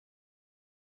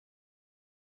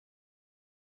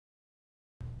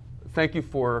Thank you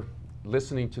for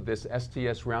listening to this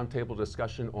STS roundtable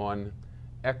discussion on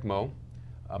ECMO.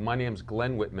 My name is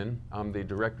Glenn Whitman. I'm the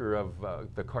director of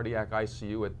the cardiac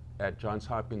ICU at Johns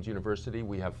Hopkins University.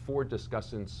 We have 4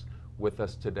 discussants with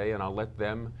us today, and I'll let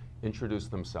them introduce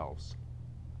themselves.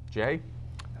 Jay?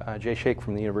 Jay Shake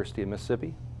from the University of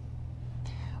Mississippi.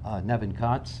 Nevin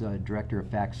Katz, Director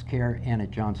of Fax Care and at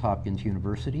Johns Hopkins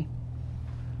University.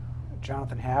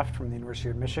 Jonathan Haft from the University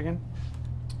of Michigan.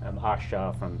 I'm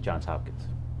Shah from Johns Hopkins.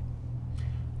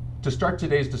 To start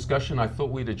today's discussion, I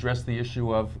thought we'd address the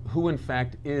issue of who in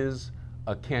fact is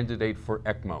a candidate for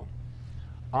ECMO.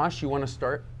 Ash, you want to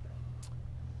start?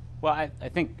 Well, I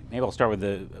think maybe I'll start with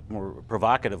a more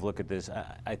provocative look at this.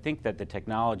 I think that the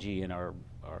technology and our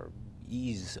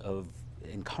ease of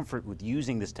and comfort with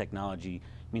using this technology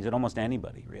means that almost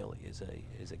anybody really is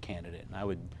a candidate. And I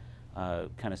would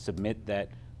kind of submit that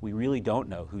we really don't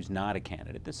know who's not a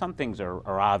candidate. Some things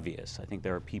are obvious. I think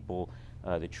there are people,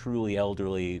 the truly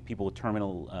elderly, people with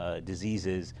terminal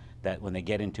diseases, that when they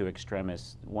get into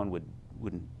extremis, one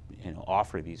wouldn't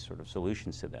offer these sort of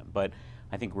solutions to them. But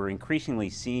I think we're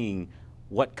increasingly seeing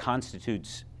what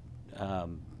constitutes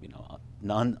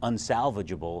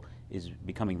unsalvageable is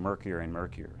becoming murkier and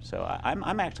murkier. So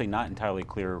I'm actually not entirely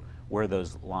clear where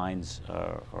those lines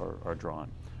are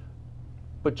drawn.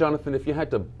 But Jonathan, if you had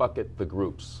to bucket the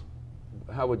groups,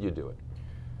 how would you do it?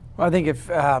 Well, I think if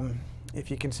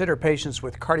you consider patients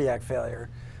with cardiac failure,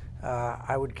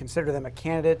 I would consider them a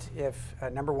candidate if,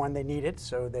 number one, they need it,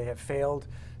 so they have failed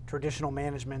traditional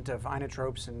management of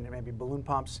inotropes and maybe balloon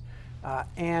pumps,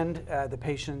 and the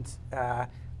patient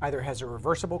either has a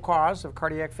reversible cause of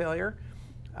cardiac failure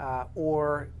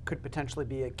or could potentially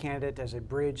be a candidate as a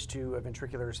bridge to a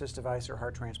ventricular assist device or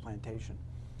heart transplantation.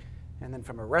 And then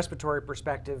from a respiratory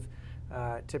perspective,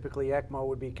 typically ECMO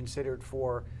would be considered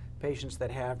for patients that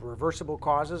have reversible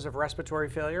causes of respiratory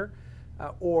failure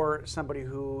or somebody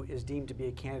who is deemed to be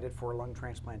a candidate for lung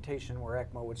transplantation, where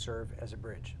ECMO would serve as a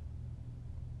bridge.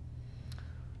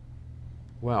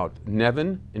 Wow.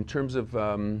 Nevin, in terms of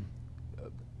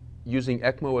using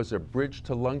ECMO as a bridge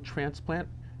to lung transplant,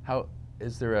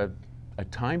 is there a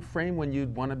time frame when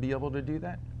you'd want to be able to do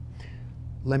that?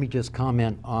 Let me just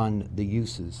comment on the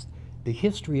uses. The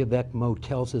history of ECMO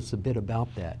tells us a bit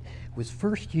about that. It was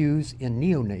first used in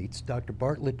neonates. Dr.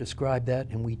 Bartlett described that,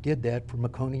 and we did that for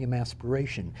meconium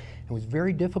aspiration. It was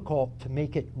very difficult to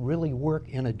make it really work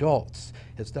in adults,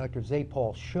 as Dr.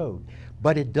 Zapal showed,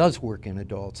 but it does work in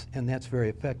adults, and that's very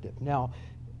effective. Now,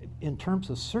 in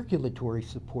terms of circulatory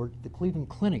support, the Cleveland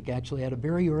Clinic actually had a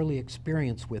very early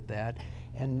experience with that,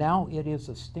 and now it is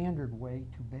a standard way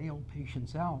to bail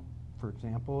patients out, for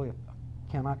example, if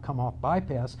cannot come off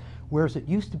bypass, whereas it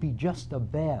used to be just a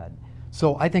VAD.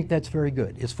 So I think that's very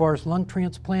good. As far as lung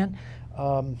transplant,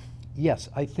 yes,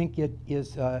 I think it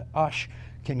is, Ash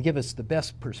can give us the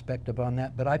best perspective on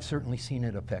that, but I've certainly seen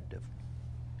it effective.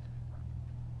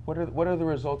 What are the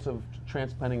results of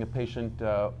transplanting a patient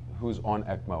who's on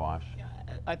ECMO, Ash? Yeah,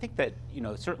 I think that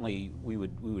certainly we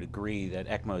would agree that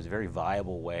ECMO is a very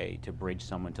viable way to bridge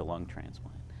someone to lung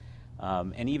transplant,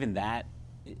 and even that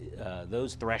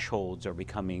those thresholds are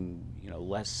becoming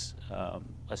less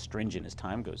stringent as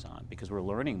time goes on, because we're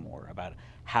learning more about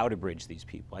how to bridge these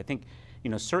people. I think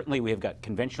certainly we have got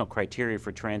conventional criteria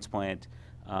for transplant,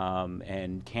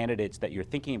 and candidates that you're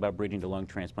thinking about bridging to lung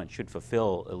transplant should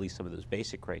fulfill at least some of those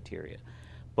basic criteria.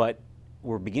 But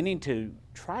we're beginning to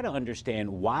try to understand,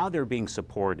 while they're being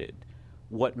supported,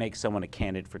 what makes someone a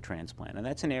candidate for transplant. And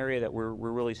that's an area that we're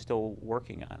really still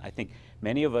working on. I think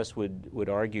many of us would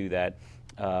argue that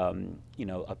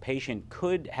a patient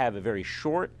could have a very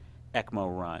short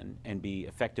ECMO run and be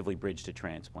effectively bridged to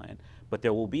transplant, but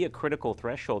there will be a critical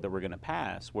threshold that we're going to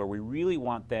pass where we really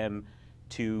want them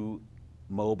to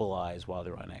mobilize while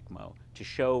they're on ECMO, to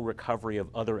show recovery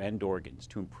of other end organs,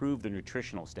 to improve their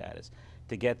nutritional status,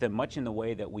 to get them much in the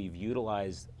way that we've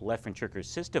utilized left ventricular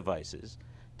assist devices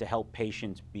to help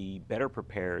patients be better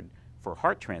prepared for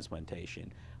heart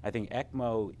transplantation. I think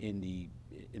ECMO in the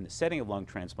setting of lung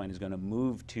transplant is going to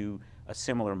move to a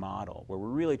similar model, where we're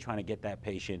really trying to get that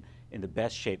patient in the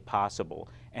best shape possible.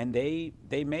 And they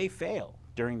may fail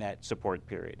during that support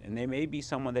period, and they may be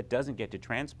someone that doesn't get to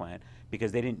transplant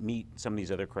because they didn't meet some of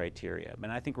these other criteria.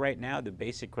 And I think right now the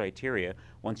basic criteria,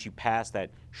 once you pass that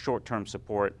short-term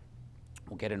support,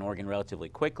 we'll get an organ relatively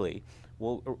quickly,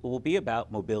 will be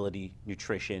about mobility,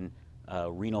 nutrition,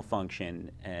 renal function,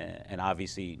 and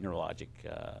obviously neurologic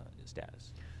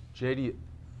status. JD,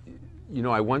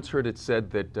 I once heard it said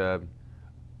that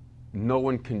no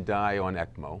one can die on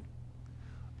ECMO.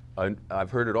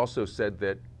 I've heard it also said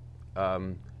that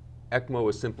ECMO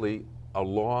is simply a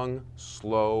long,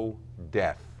 slow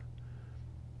death.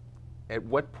 at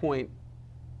what point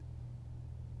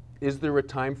is there a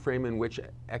time frame in which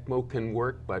ECMO can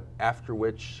work, but after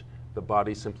which the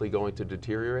body's simply going to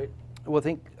deteriorate? Well,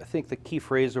 I think the key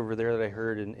phrase over there that I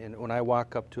heard, and when I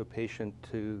walk up to a patient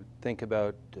to think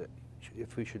about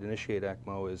if we should initiate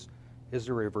ECMO, is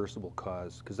there a reversible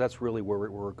cause? Because that's really where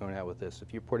we're going at with this.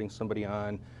 If you're putting somebody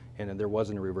on and there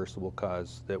wasn't a reversible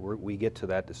cause, that we get to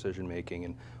that decision making,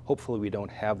 and hopefully we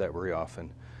don't have that very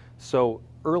often. So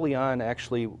early on,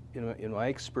 actually, in my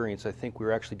experience, I think we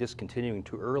were actually discontinuing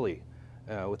too early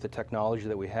with the technology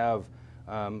that we have.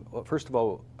 Well, first of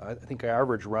all, I think our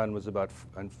average run was about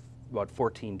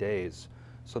 14 days.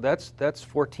 So that's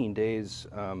 14 days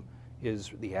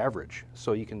is the average.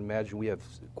 So you can imagine we have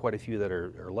quite a few that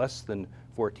are less than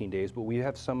 14 days, but we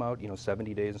have some out,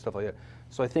 70 days and stuff like that.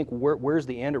 So I think where's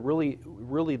the end?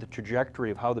 Really the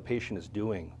trajectory of how the patient is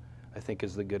doing, I think,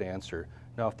 is the good answer.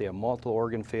 Now, if they have multiple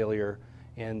organ failure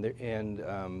and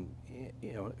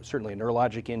certainly a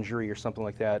neurologic injury or something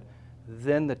like that,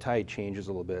 then the tide changes a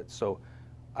little bit. So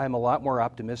I'm a lot more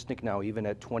optimistic now, even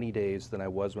at 20 days, than I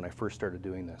was when I first started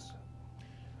doing this.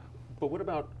 But what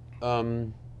about,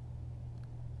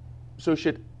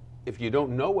 if you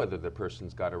don't know whether the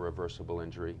person's got a reversible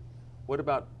injury, what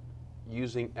about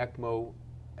using ECMO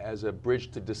as a bridge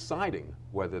to deciding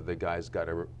whether the guy's got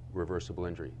a reversible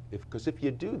injury? Because if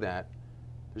you do that,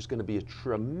 there's going to be a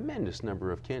tremendous number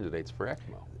of candidates for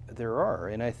ECMO. There are,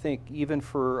 and I think even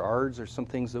for ARDS or some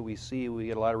things that we see, we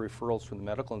get a lot of referrals from the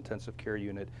medical intensive care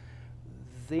unit.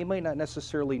 They might not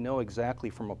necessarily know exactly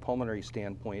from a pulmonary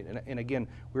standpoint, and again,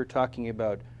 we're talking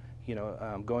about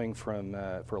going from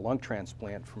for a lung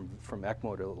transplant from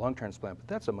ECMO to lung transplant, but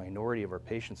that's a minority of our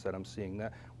patients that I'm seeing.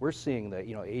 That we're seeing that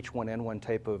H1N1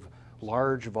 type of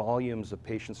large volumes of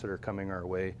patients that are coming our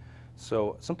way.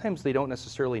 So sometimes they don't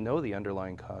necessarily know the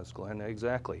underlying cause, Glenn,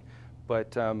 exactly.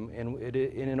 But and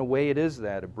in a way, it is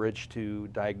that a bridge to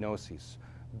diagnoses.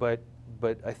 But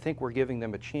I think we're giving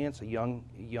them a chance. A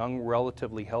young,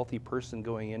 relatively healthy person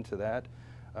going into that,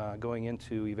 going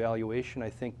into evaluation. I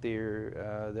think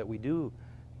that we do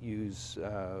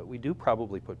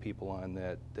probably put people on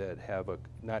that have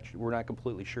we're not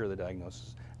completely sure of the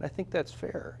diagnosis. And I think that's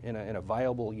fair in a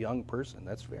viable young person.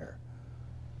 That's fair.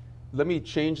 Let me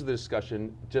change the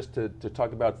discussion just to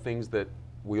talk about things that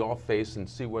we all face and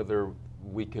see whether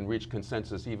we can reach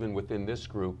consensus even within this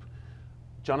group.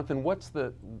 Jonathan,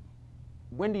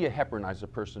 when do you heparinize a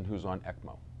person who's on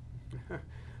ECMO?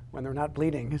 When they're not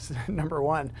bleeding is number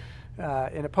one.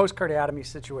 In a post-cardiotomy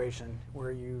situation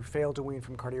where you fail to wean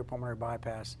from cardiopulmonary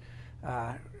bypass,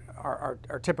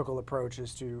 our typical approach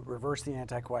is to reverse the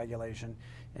anticoagulation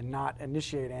and not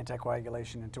initiate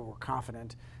anticoagulation until we're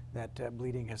confident that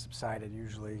bleeding has subsided,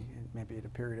 usually maybe at a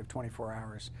period of 24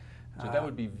 hours. So that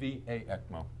would be VA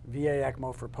ECMO. VA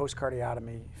ECMO for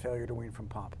post-cardiotomy, failure to wean from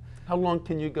pump. How long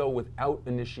can you go without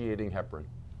initiating heparin?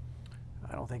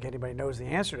 I don't think anybody knows the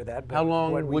answer to that. But how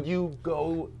long would you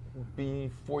go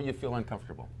before you feel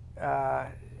uncomfortable?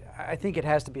 I think it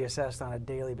has to be assessed on a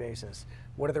daily basis.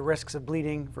 What are the risks of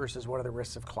bleeding versus what are the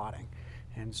risks of clotting?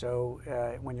 And so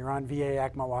when you're on VA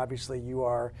ECMO, obviously you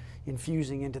are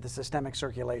infusing into the systemic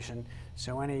circulation.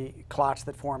 So any clots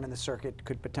that form in the circuit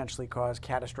could potentially cause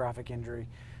catastrophic injury.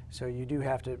 So you do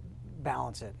have to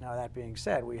balance it. Now, that being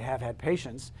said, we have had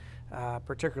patients,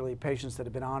 particularly patients that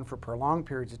have been on for prolonged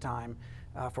periods of time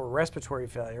for respiratory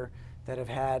failure, that have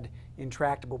had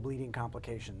intractable bleeding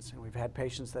complications. And we've had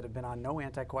patients that have been on no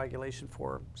anticoagulation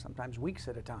for sometimes weeks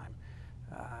at a time,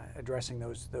 addressing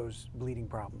those bleeding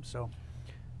problems. So,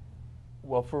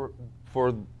 well, for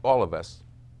all of us,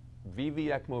 VV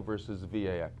ECMO versus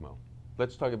VA ECMO.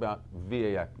 Let's talk about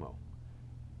VA ECMO.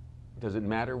 Does it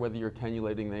matter whether you're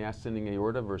cannulating the ascending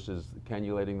aorta versus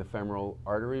cannulating the femoral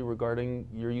artery regarding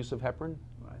your use of heparin?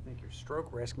 Well, I think your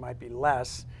stroke risk might be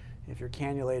less if you're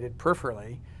cannulated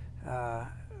peripherally,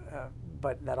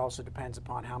 but that also depends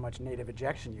upon how much native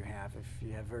ejection you have. If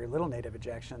you have very little native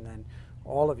ejection, then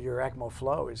all of your ECMO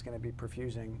flow is going to be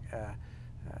perfusing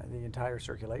the entire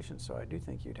circulation. So I do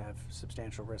think you'd have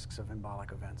substantial risks of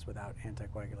embolic events without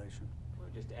anticoagulation. Well,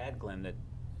 just to add, Glenn, that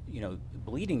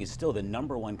bleeding is still the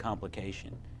 #1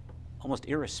 complication, almost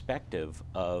irrespective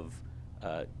of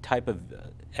type of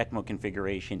ECMO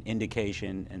configuration,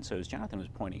 indication. And so, as Jonathan was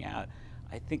pointing out,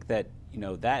 I think that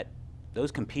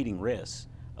those competing risks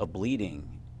of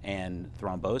bleeding and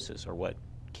thrombosis are what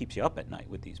keeps you up at night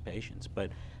with these patients.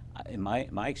 But in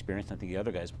my experience, and I think the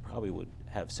other guys probably would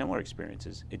have similar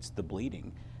experiences, it's the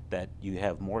bleeding that you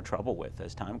have more trouble with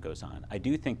as time goes on. I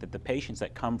do think that the patients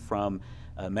that come from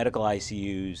medical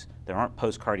ICUs, there aren't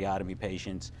post-cardiotomy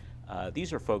patients,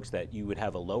 These are folks that you would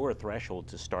have a lower threshold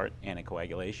to start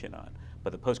anticoagulation on.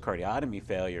 But the post-cardiotomy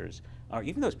failures, or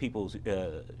even those people,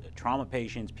 trauma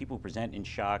patients, people who present in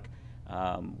shock,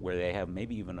 where they have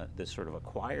maybe even this sort of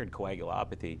acquired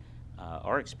coagulopathy,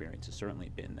 our experience has certainly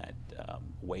been that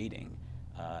waiting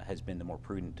has been the more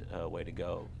prudent way to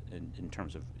go in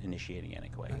terms of initiating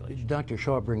anticoagulation. Dr.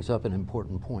 Shah brings up an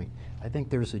important point. I think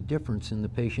there's a difference in the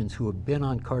patients who have been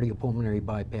on cardiopulmonary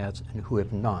bypass and who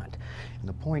have not. And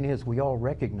the point is, we all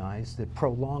recognize that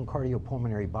prolonged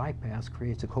cardiopulmonary bypass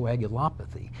creates a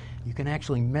coagulopathy. You can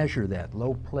actually measure that.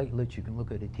 Low platelets, you can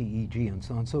look at a TEG and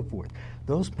so on and so forth.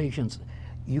 Those patients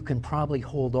you can probably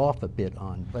hold off a bit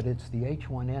on, but it's the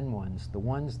H1N1s, the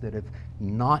ones that have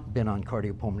not been on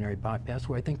cardiopulmonary bypass,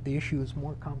 where I think the issue is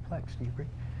more complex. Do you agree?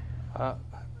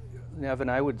 Nevin,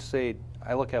 I would say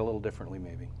I look at it a little differently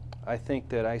maybe. I think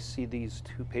that I see these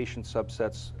two patient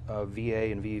subsets of VA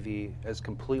and VV as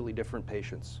completely different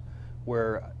patients,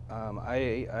 where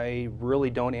I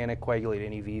really don't anticoagulate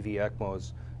any VV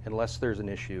ECMOs unless there's an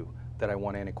issue that I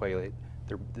want to anticoagulate.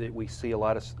 We see a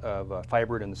lot of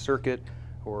fibrin in the circuit,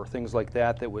 or things like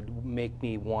that that would make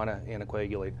me want to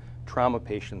anticoagulate. Trauma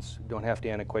patients don't have to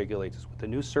anticoagulate. With the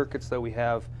new circuits that we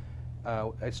have,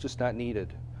 it's just not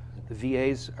needed. The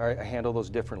VAs, I handle those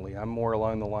differently. I'm more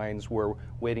along the lines where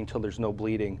waiting till there's no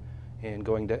bleeding and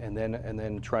going to, and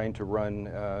then trying to run.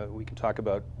 We can talk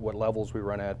about what levels we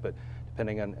run at, but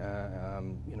depending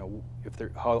on you know, if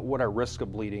what our risk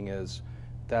of bleeding is,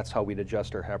 that's how we'd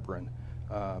adjust our heparin.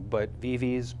 But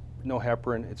VVs, no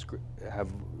heparin, have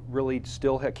really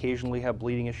still occasionally have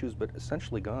bleeding issues, but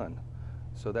essentially gone.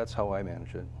 So that's how I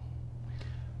manage it.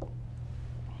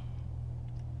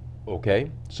 Okay,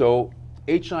 so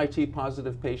HIT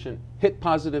positive patient, HIT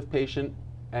positive patient,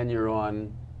 and you're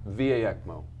on VA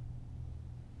ECMO.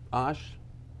 Ash,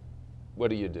 what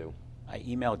do you do? I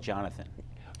email Jonathan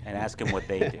and ask him what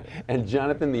they do. And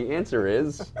Jonathan, the answer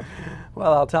is?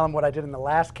 Well, I'll tell him what I did in the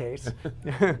last case,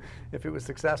 if it was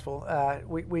successful.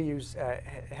 We use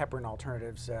heparin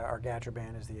alternatives.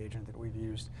 Argatroban is the agent that we've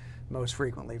used most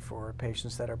frequently for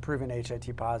patients that are proven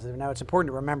HIT positive. Now, it's important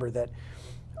to remember that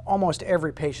almost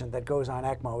every patient that goes on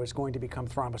ECMO is going to become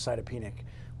thrombocytopenic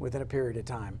within a period of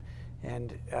time.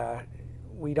 And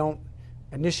we don't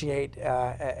initiate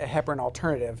a heparin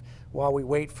alternative while we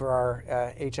wait for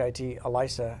our HIT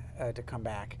ELISA to come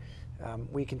back.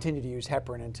 We continue to use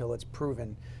heparin until it's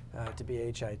proven to be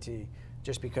HIT,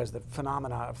 just because the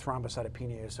phenomena of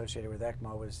thrombocytopenia associated with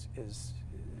ECMO is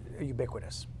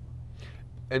ubiquitous.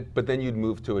 But then you'd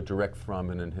move to a direct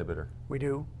thrombin inhibitor. We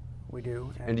do. We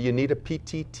do. And do you need a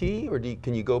PTT, or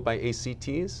can you go by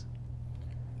ACTs?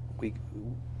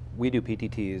 We do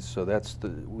PTTs, so that's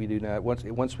we do not,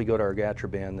 once we go to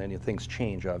argatroban, then things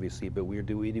change obviously, but we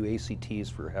do ACTs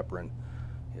for heparin,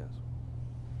 yes.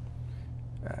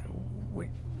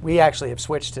 We actually have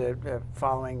switched to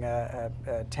following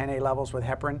 10A levels with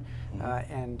heparin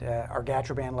and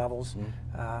argatroban levels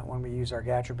when we use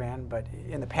argatroban. But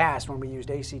in the past, when we used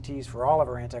ACTs for all of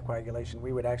our anticoagulation,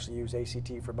 we would actually use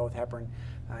ACT for both heparin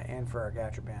and for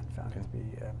argatroban, found it to be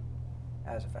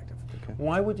as effective. Okay.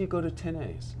 Why would you go to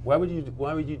 10As? Why would you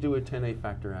do a 10A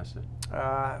factor acid?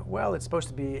 Well, it's supposed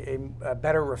to be a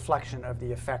better reflection of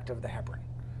the effect of the heparin.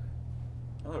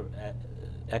 I'll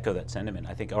echo that sentiment.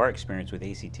 I think our experience with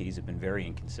ACTs have been very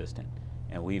inconsistent,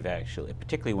 and we've actually,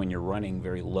 particularly when you're running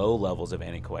very low levels of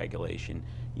anticoagulation,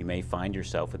 you may find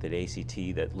yourself with an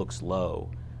ACT that looks low,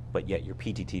 but yet your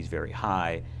PTT is very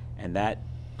high, and that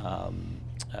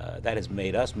that has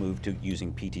made us move to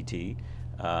using PTT.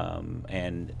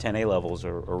 And 10A levels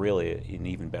are really an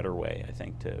even better way, I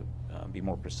think, to be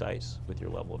more precise with your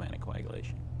level of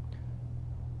anticoagulation.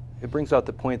 It brings out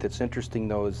the point that's interesting,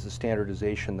 though, is the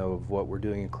standardization, though, of what we're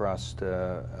doing across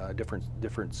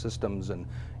different systems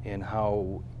and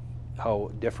how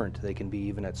different they can be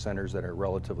even at centers that are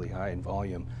relatively high in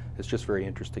volume. It's just very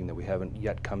interesting that we haven't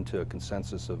yet come to a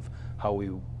consensus of how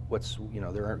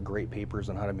there aren't great papers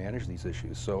on how to manage these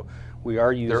issues. So we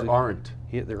are using... There aren't.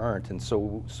 Yeah, there aren't. And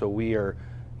so we are,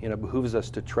 it behooves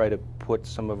us to try to put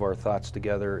some of our thoughts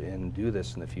together and do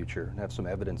this in the future and have some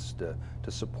evidence to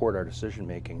support our decision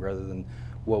making rather than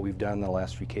what we've done in the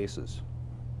last few cases.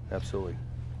 Absolutely.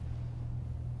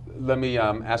 Let me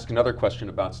ask another question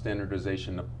about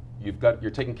standardization. You're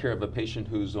taking care of a patient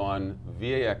who's on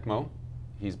VA ECMO.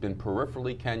 He's been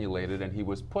peripherally cannulated, and he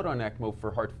was put on ECMO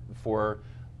for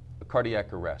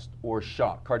cardiac arrest or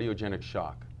shock, cardiogenic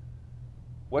shock.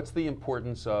 What's the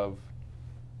importance of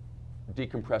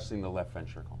decompressing the left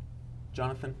ventricle?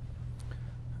 Jonathan?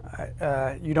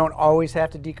 You don't always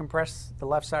have to decompress the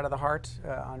left side of the heart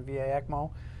on VA ECMO,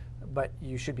 but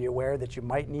you should be aware that you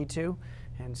might need to.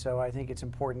 And so I think it's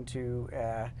important to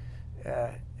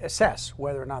assess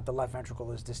whether or not the left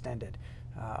ventricle is distended.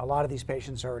 A lot of these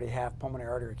patients already have pulmonary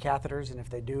artery catheters, and if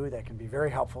they do, that can be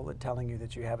very helpful at telling you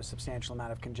that you have a substantial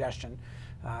amount of congestion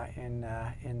in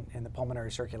the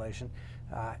pulmonary circulation.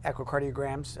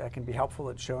 Echocardiograms can be helpful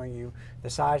at showing you the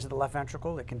size of the left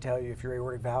ventricle. It can tell you if your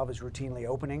aortic valve is routinely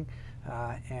opening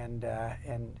and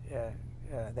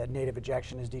that native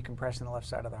ejection is decompressing the left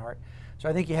side of the heart. So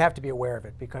I think you have to be aware of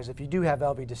it, because if you do have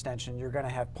LV distension, you're going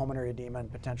to have pulmonary edema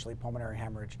and potentially pulmonary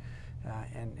hemorrhage,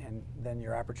 and then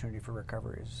your opportunity for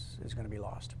recovery is going to be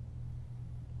lost.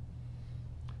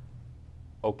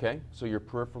 Okay, so you're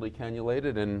peripherally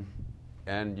cannulated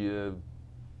and you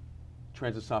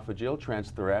transesophageal,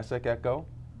 transthoracic echo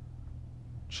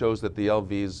shows that the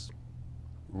LV is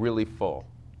really full.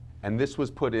 And this was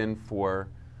put in for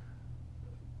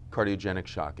cardiogenic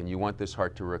shock, and you want this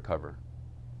heart to recover.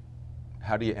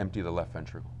 How do you empty the left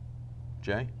ventricle?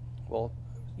 Jay? Well,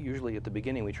 usually at the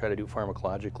beginning we try to do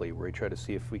pharmacologically, where we try to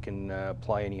see if we can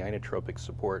apply any inotropic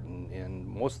support, and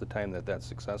most of the time that's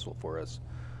successful for us.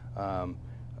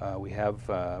 We have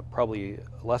probably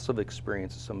less of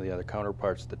experience as some of the other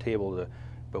counterparts at the table,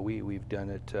 but we've done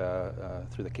it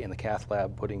in the cath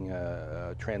lab, putting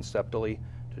transeptally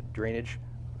to drainage.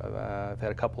 I've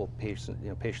had a couple of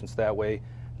patients that way.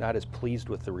 Not as pleased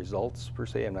with the results per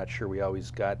se. I'm not sure we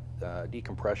always got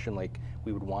decompression like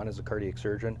we would want as a cardiac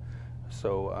surgeon.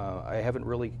 So I haven't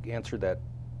really answered that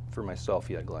for myself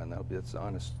yet, Glenn. That's an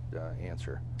honest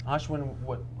answer. Ashwin,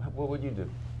 what would you do?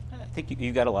 I think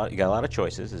you got a lot of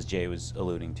choices, as Jay was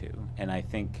alluding to, and I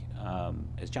think,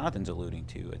 as Jonathan's alluding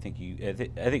to,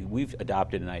 I think we've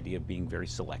adopted an idea of being very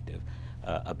selective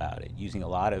about it, using a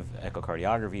lot of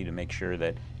echocardiography to make sure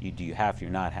that do you have to or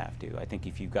not have to. I think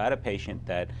if you've got a patient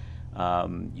that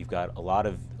you've got a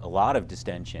lot of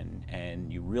distension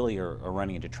and you really are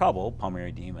running into trouble, pulmonary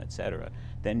edema, et cetera,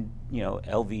 then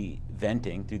LV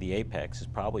venting through the apex is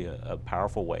probably a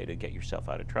powerful way to get yourself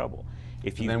out of trouble.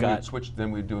 If you've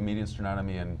then we do a median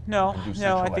sternotomy and do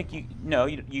I think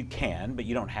you can, but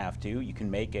you don't have to. You can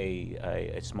make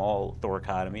a small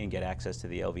thoracotomy and get access to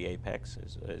the LV apex,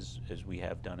 as we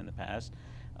have done in the past,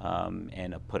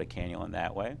 and put a cannula in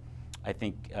that way. I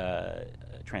think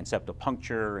transeptal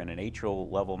puncture and an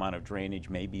atrial level amount of drainage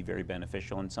may be very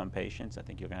beneficial in some patients. I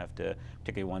think you're going to have to,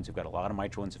 particularly ones who've got a lot of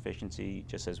mitral insufficiency,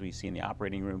 just as we see in the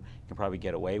operating room, you can probably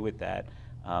get away with that.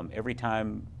 Every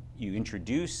time you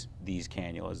introduce these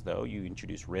cannulas, though, you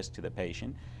introduce risk to the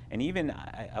patient. And even,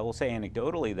 I will say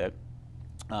anecdotally that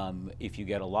if you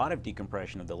get a lot of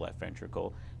decompression of the left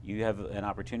ventricle, you have an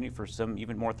opportunity for some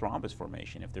even more thrombus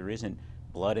formation. If there isn't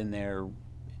blood in there,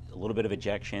 a little bit of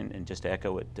ejection, and just to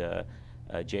echo what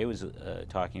Jay was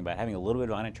talking about, having a little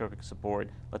bit of inotropic support,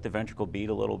 let the ventricle beat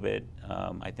a little bit,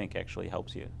 I think actually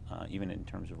helps you, even in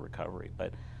terms of recovery.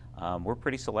 But we're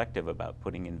pretty selective about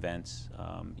putting in vents,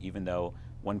 even though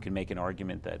one can make an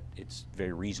argument that it's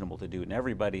very reasonable to do it in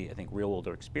everybody. I think real-world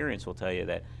experience will tell you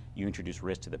that you introduce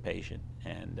risk to the patient,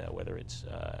 and whether it's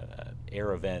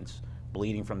air events,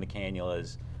 bleeding from the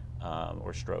cannulas,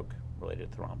 or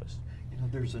stroke-related thrombus.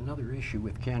 There's another issue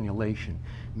with cannulation.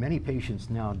 Many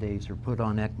patients nowadays are put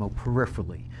on ECMO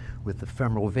peripherally with the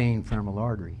femoral vein, femoral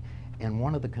artery. And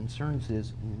one of the concerns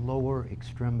is lower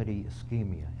extremity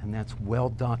ischemia, and that's well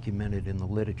documented in the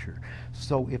literature.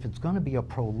 So if it's going to be a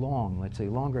prolonged, let's say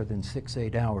longer than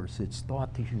 6-8 hours, it's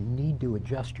thought that you need to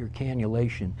adjust your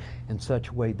cannulation in such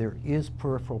a way there is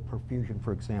peripheral perfusion,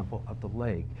 for example, of the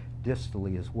leg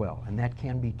distally as well, and that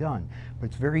can be done. But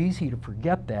it's very easy to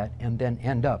forget that and then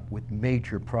end up with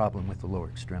major problem with the lower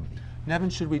extremity.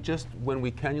 Nevin, should we just, when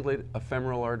we cannulate a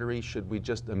femoral artery, should we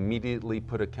just immediately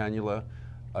put a cannula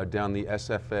down the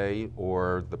SFA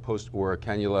or a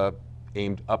cannula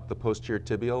aimed up the posterior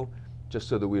tibial, just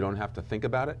so that we don't have to think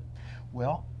about it?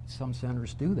 Well, some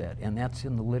centers do that, and that's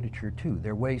in the literature too.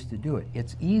 There are ways to do it.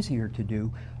 It's easier to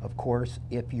do, of course,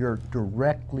 if you're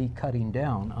directly cutting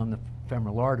down on the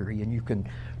femoral artery, and you can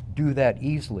do that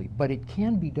easily, but it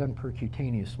can be done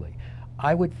percutaneously.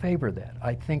 I would favor that.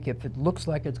 I think if it looks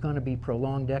like it's going to be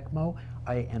prolonged ECMO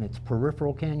and it's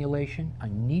peripheral cannulation, I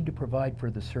need to provide for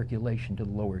the circulation to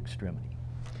the lower extremity.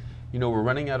 You know, we're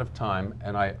running out of time,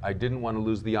 and I didn't want to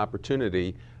lose the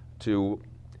opportunity to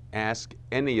ask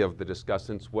any of the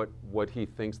discussants what he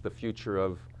thinks the future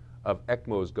of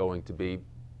ECMO is going to be.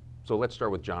 So let's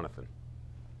start with Jonathan.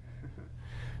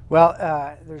 Well,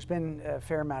 there's been a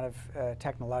fair amount of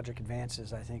technologic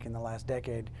advances, I think, in the last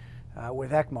decade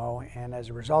with ECMO, and as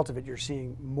a result of it, you're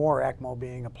seeing more ECMO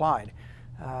being applied.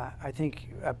 I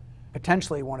think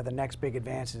potentially one of the next big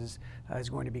advances is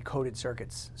going to be coated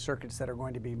circuits, circuits that are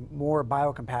going to be more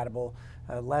biocompatible,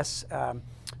 less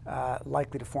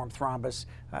likely to form thrombus,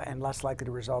 and less likely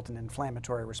to result in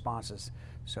inflammatory responses.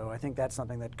 So I think that's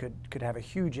something that could have a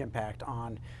huge impact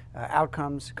on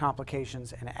outcomes,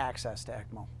 complications, and access to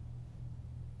ECMO.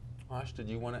 Ash, did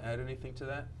you want to add anything to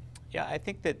that? Yeah, I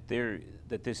think that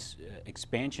this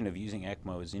expansion of using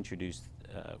ECMO has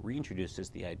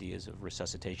reintroduces the ideas of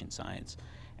resuscitation science,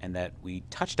 and that we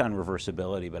touched on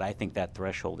reversibility, but I think that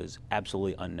threshold is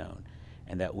absolutely unknown,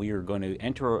 and that we are going to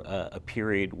enter a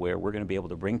period where we're going to be able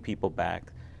to bring people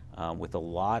back with a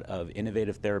lot of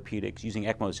innovative therapeutics, using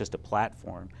ECMO as just a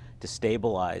platform to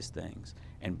stabilize things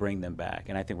and bring them back.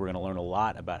 And I think we're going to learn a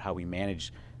lot about how we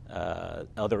manage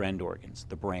other end organs,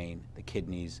 the brain, the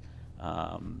kidneys,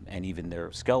 and even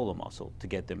their skeletal muscle to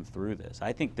get them through this.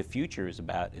 I think the future is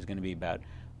going to be about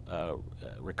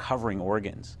recovering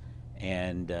organs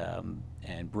and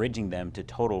bridging them to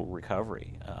total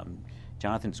recovery.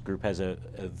 Jonathan's group has a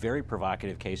very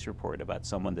provocative case report about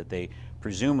someone that they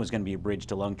presume was going to be a bridge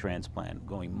to lung transplant,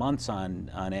 going months on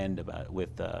end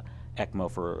with ECMO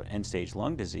for end-stage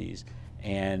lung disease,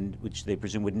 and which they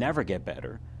presume would never get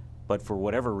better. But for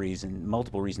whatever reason,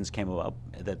 multiple reasons came up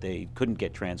that they couldn't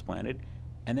get transplanted,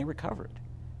 and they recovered.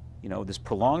 You know, this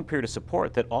prolonged period of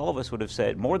support that all of us would have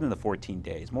said more than the 14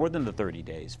 days, more than the 30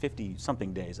 days,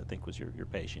 50-something days, I think was your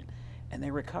patient, and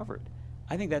they recovered.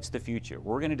 I think that's the future.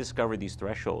 We're going to discover these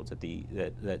thresholds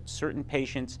that certain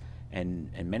patients and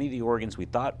many of the organs we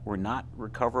thought were not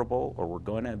recoverable or were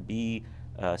going to be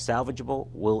salvageable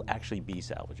will actually be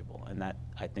salvageable, and that,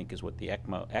 I think, is what the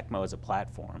ECMO as a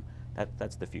platform,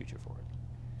 that's the future for it.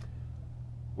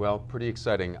 Well, pretty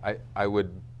exciting. I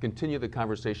would continue the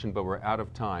conversation, but we're out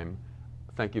of time.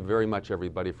 Thank you very much,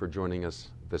 everybody, for joining us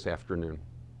this afternoon.